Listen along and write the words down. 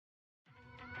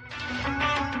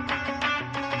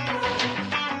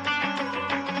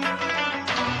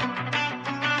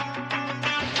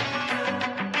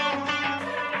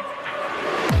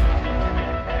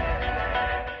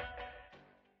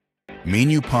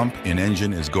Menu Pump in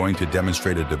Engine is going to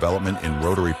demonstrate a development in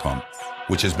rotary pump,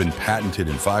 which has been patented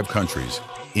in 5 countries: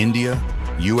 India,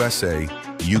 USA,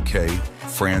 UK,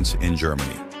 France, and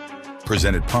Germany.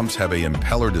 Presented pumps have a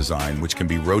impeller design which can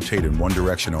be rotated in one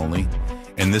direction only,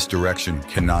 and this direction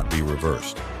cannot be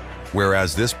reversed.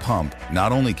 Whereas this pump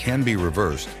not only can be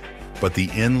reversed, but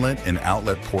the inlet and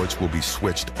outlet ports will be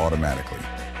switched automatically.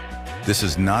 This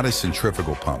is not a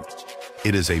centrifugal pump.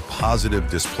 It is a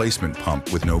positive displacement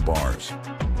pump with no bars.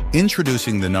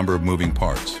 Introducing the number of moving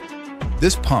parts.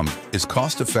 This pump is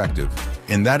cost-effective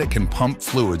in that it can pump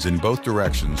fluids in both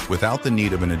directions without the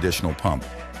need of an additional pump.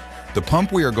 The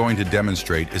pump we are going to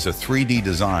demonstrate is a 3D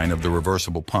design of the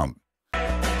reversible pump.